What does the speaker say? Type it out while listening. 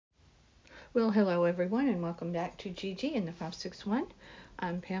Well, hello everyone, and welcome back to Gigi in the 561.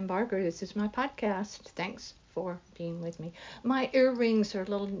 I'm Pam Barker. This is my podcast. Thanks for being with me. My earrings are a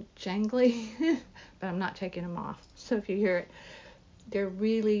little jangly, but I'm not taking them off. So if you hear it, they're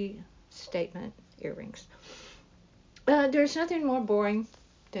really statement earrings. There's nothing more boring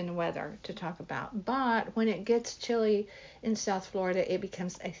than the weather to talk about, but when it gets chilly in South Florida, it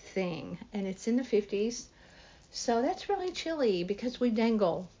becomes a thing, and it's in the 50s. So that's really chilly because we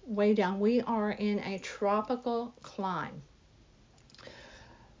dangle way down. We are in a tropical climate.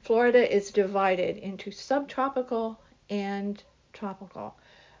 Florida is divided into subtropical and tropical.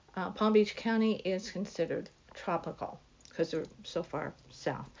 Palm Beach County is considered tropical because they're so far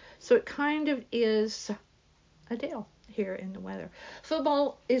south. So it kind of is a deal here in the weather.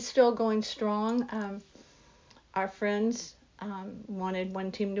 Football is still going strong. Our friends wanted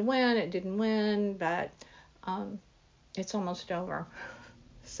one team to win. It didn't win, but um, it's almost over.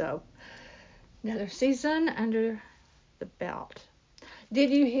 So, another season under the belt.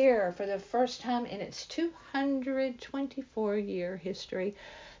 Did you hear, for the first time in its 224-year history,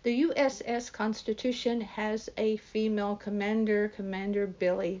 the USS Constitution has a female commander, Commander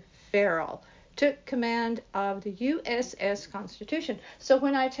Billie Farrell, took command of the USS Constitution. So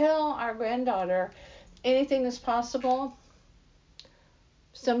when I tell our granddaughter anything is possible,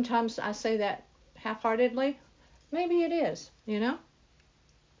 sometimes I say that half-heartedly. Maybe it is, you know?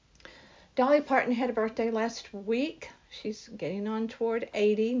 Dolly Parton had a birthday last week. She's getting on toward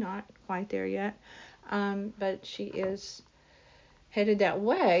 80, not quite there yet, but she is headed that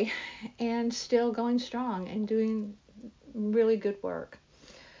way and still going strong and doing really good work.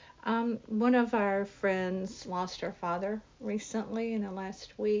 One of our friends lost her father recently in the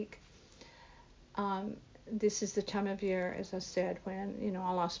last week. This is the time of year, as I said, when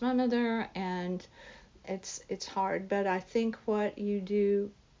I lost my mother, and it's hard. But I think what you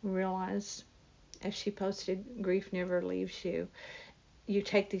do realize, as she posted, grief never leaves you. You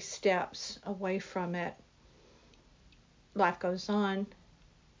take these steps away from it. Life goes on,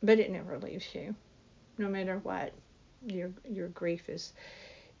 but it never leaves you, no matter what. Your grief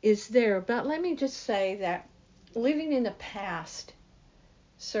is there. But let me just say that living in the past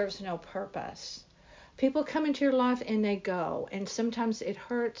serves no purpose. People come into your life and they go, and sometimes it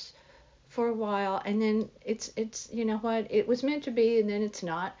hurts for a while, and then it's you know what, it was meant to be, and then it's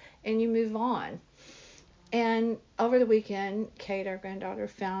not, and you move on. And over the weekend, Kate, our granddaughter,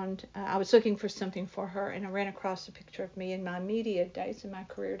 found, I was looking for something for her, and I ran across a picture of me in my media days, in my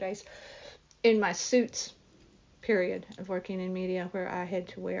career days, in my suits period of working in media, where I had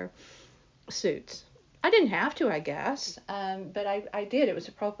to wear suits. I didn't have to, I guess, but I did. It was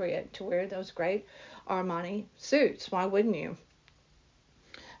appropriate to wear those great Armani suits. Why wouldn't you?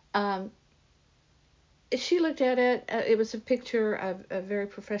 Um, she looked at it. It was a picture of a very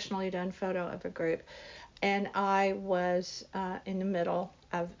professionally done photo of a group, and I was in the middle.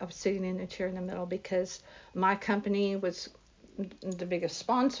 I was sitting in the chair in the middle because my company was the biggest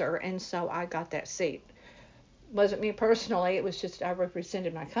sponsor, and so I got that seat. Wasn't me personally, it was just I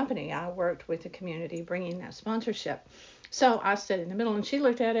represented my company. I worked with the community bringing that sponsorship. So I sat in the middle, and she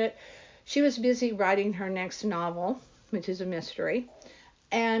looked at it. She was busy writing her next novel, which is a mystery,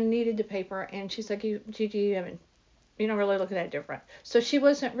 and needed the paper, and she's like, Gigi, you don't really look at that different. So she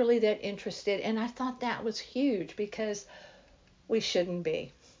wasn't really that interested, and I thought that was huge because we shouldn't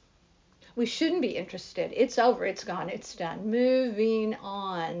be. We shouldn't be interested. It's over, it's gone, it's done. Moving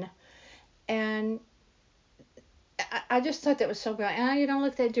on. And I just thought that was so great. You don't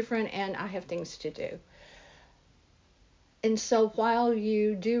look that different, and I have things to do. And so while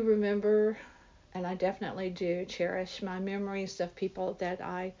you do remember, and I definitely do cherish my memories of people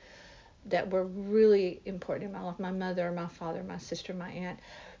that were really important in my life, my mother, my father, my sister, my aunt,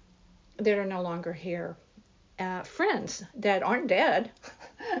 that are no longer here. Friends that aren't dead,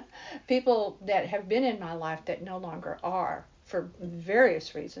 people that have been in my life that no longer are for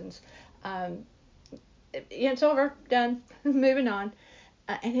various reasons. Um, it's over, done, moving on,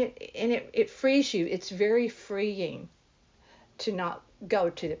 and it frees you. It's very freeing to not go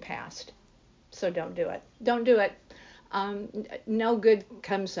to the past. So don't do it. Don't do it. No good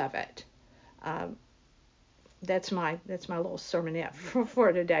comes of it. Um, that's my little sermonette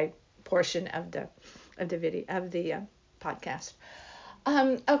for today portion of the video of the podcast.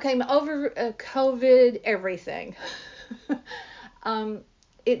 Okay, over COVID, everything. um,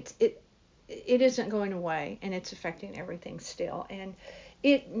 it isn't going away, and it's affecting everything still. And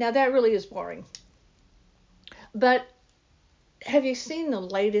it now that really is boring. But have you seen the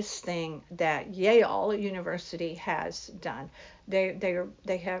latest thing that Yale University has done?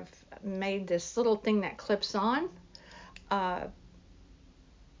 They have made this little thing that clips on. Uh,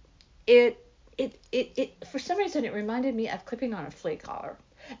 it for some reason it reminded me of clipping on a flea collar.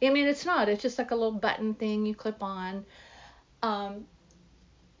 I mean, it's not. It's just like a little button thing you clip on. Um,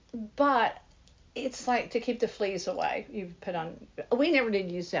 but it's like to keep the fleas away. You put on. We never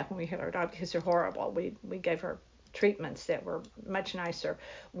did use that when we had our dog because they're horrible. We gave her treatments that were much nicer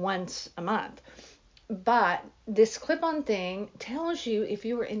once a month. But this clip-on thing tells you if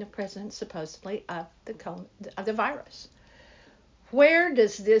you were in the presence supposedly of the virus. Where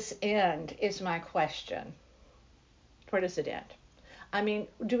does this end? Is my question. Where does it end? I mean,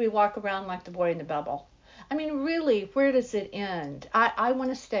 do we walk around like the boy in the bubble? I mean, really, where does it end? I want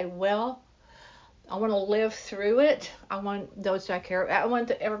to stay well. I want to live through it. I want those I care. I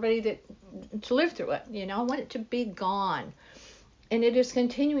want everybody to live through it. You know, I want it to be gone. And it is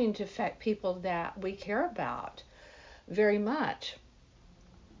continuing to affect people that we care about very much.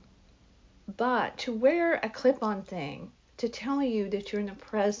 But to wear a clip-on thing to tell you that you're in the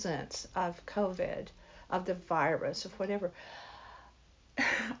presence of COVID, of the virus, of whatever,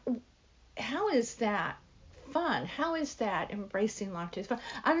 how is that fun? How is that embracing life to fun?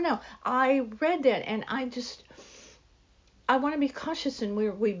 I don't know. I read that and I want to be cautious, and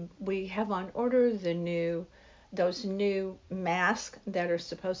we have on order those new masks that are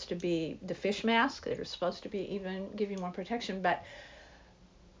supposed to be the fish mask that are supposed to be even give you more protection, but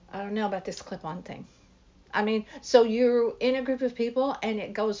I don't know about this clip-on thing. I mean, so you're in a group of people and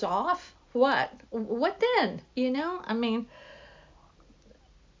it goes off. What then? You know? I mean,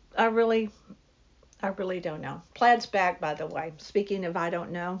 I really I really don't know. Plaid's back, by the way. Speaking of I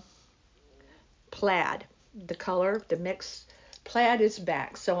don't know, plaid, the color, the mix, plaid is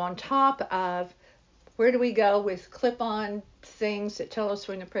back. So on top of where do we go with clip-on things that tell us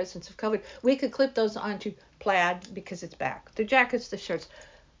we're in the presence of COVID, we could clip those onto plaid because it's back. The jackets, the shirts.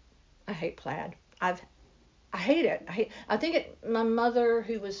 I hate plaid. I hate it. I think my mother,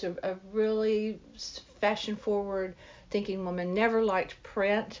 who was a really fashion forward thinking woman, never liked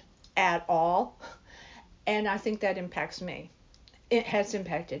print at all. And I think that impacts me. It has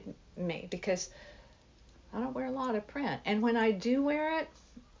impacted me because I don't wear a lot of print. And when I do wear it,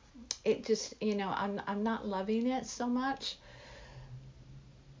 it just, I'm not loving it so much.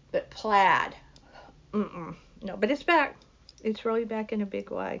 But plaid, no, but it's back. It's really back in a big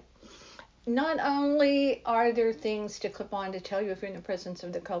way. Not only are there things to clip on to tell you if you're in the presence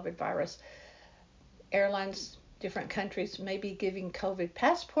of the COVID virus, airlines, different countries may be giving COVID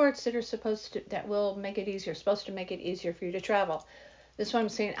passports that will make it easier, supposed to make it easier for you to travel. This is what I'm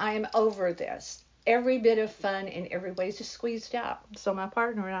saying. I am over this. Every bit of fun in every way is just squeezed out. So my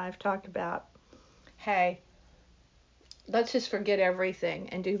partner and I have talked about, hey, let's just forget everything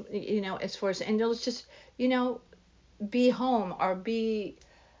and do, as far as, and let's just, be home or be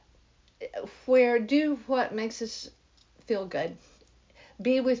do what makes us feel good.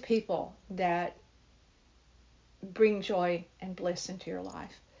 Be with people that bring joy and bliss into your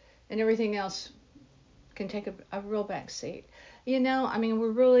life. And everything else can take a real back seat. I mean, we're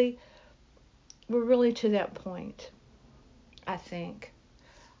really to that point, I think.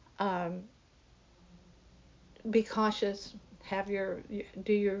 Be cautious, have your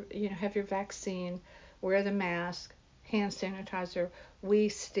vaccine, wear the mask, hand sanitizer. We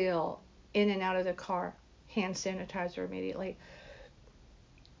still, in and out of the car, hand sanitizer immediately.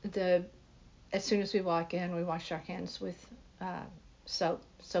 As soon as we walk in, we wash our hands with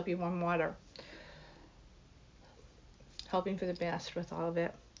soapy warm water, hoping for the best with all of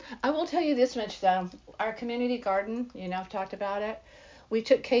it. I will tell you this much though, our community garden, I've talked about it. We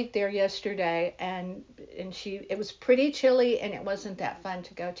took Kate there yesterday, and it was pretty chilly, and it wasn't that fun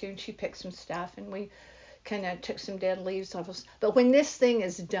to go to, and she picked some stuff, and we kind of took some dead leaves off us. But when this thing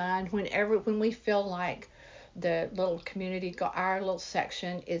is done, when we feel like the little our little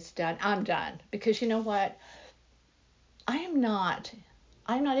section is done, I'm done. Because you know what? I'm not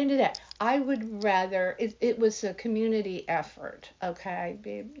into that. I would rather, it was a community effort, okay?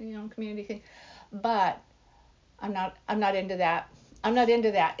 Community thing. But I'm not into that. I'm not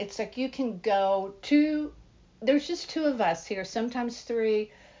into that. It's like you can go there's just two of us here, sometimes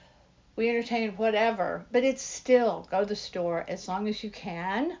three. We entertain whatever, but it's still go to the store as long as you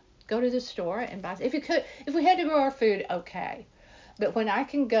can. Go to the store and buy. If we had to grow our food, okay. But when I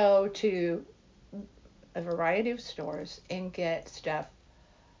can go to a variety of stores and get stuff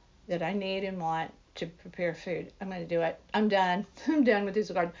that I need and want to prepare food, I'm going to do it. I'm done. I'm done with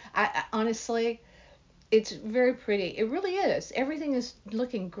this garden. I honestly, it's very pretty. It really is. Everything is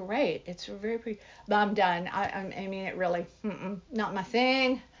looking great. It's very pretty. But I'm done. I mean, it really, not my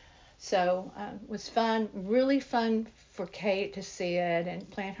thing. So it was fun, really fun for Kate to see it and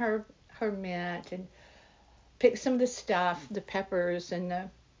plant her mint and pick some of the stuff, the peppers and the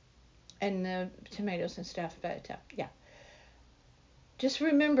and the tomatoes and stuff. But yeah, just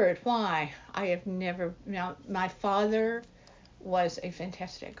remembered why I have never. Now, my father was a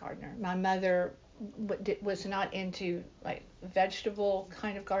fantastic gardener. My mother was not into like vegetable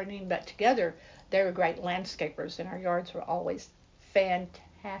kind of gardening, but together they were great landscapers, and our yards were always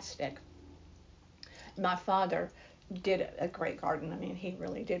fantastic. My father did a great garden. I mean, he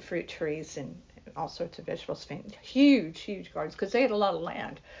really did fruit trees and all sorts of vegetables, huge gardens, because they had a lot of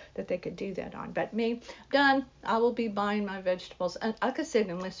land that they could do that on. But me, done. I will be buying my vegetables, and like I said,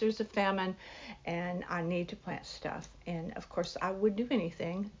 unless there's a famine and I need to plant stuff. And of course, I would do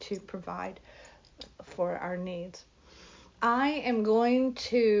anything to provide for our needs. I am going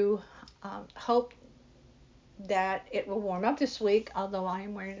to hope that it will warm up this week, although I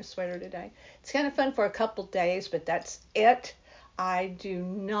am wearing a sweater today. It's kind of fun for a couple days, but that's it. I do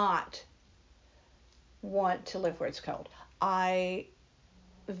not want to live where it's cold. I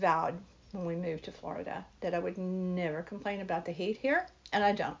vowed when we moved to Florida that I would never complain about the heat here, and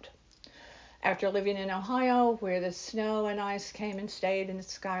I don't. After living in Ohio, where the snow and ice came and stayed and the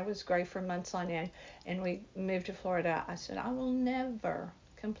sky was gray for months on end, and we moved to Florida, I said, I will never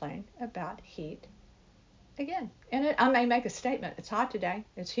complain about heat again. And I may make a statement. It's hot today.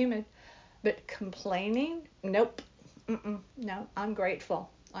 It's humid. But complaining? Nope. No, I'm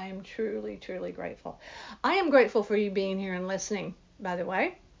grateful. I am truly, truly grateful. I am grateful for you being here and listening, by the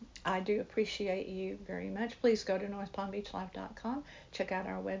way. I do appreciate you very much. Please go to northpalmbeachlife.com. Check out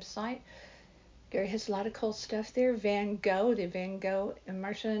our website. Gary has a lot of cool stuff there. Van Gogh, the Van Gogh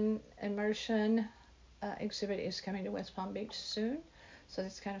immersion exhibit is coming to West Palm Beach soon. So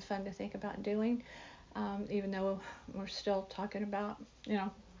that's kind of fun to think about doing. Even though we're still talking about,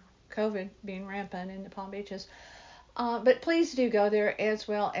 COVID being rampant in the Palm Beaches. But please do go there, as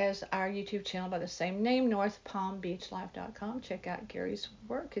well as our YouTube channel by the same name, northpalmbeachlife.com. Check out Gary's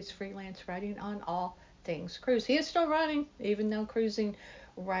work, his freelance writing on all things cruise. He is still running, even though cruising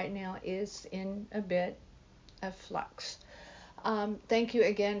right now is in a bit of flux. Thank you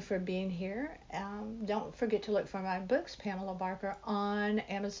again for being here. Don't forget to look for my books, Pamela Barker, on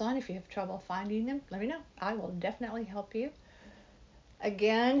Amazon. If you have trouble finding them, let me know. I will definitely help you.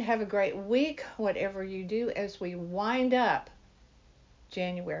 Again, have a great week, whatever you do, as we wind up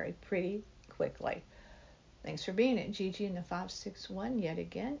January pretty quickly. Thanks for being at Gigi in the 561 yet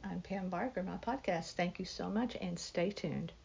again. I'm Pam Barker, my podcast. Thank you so much, and stay tuned.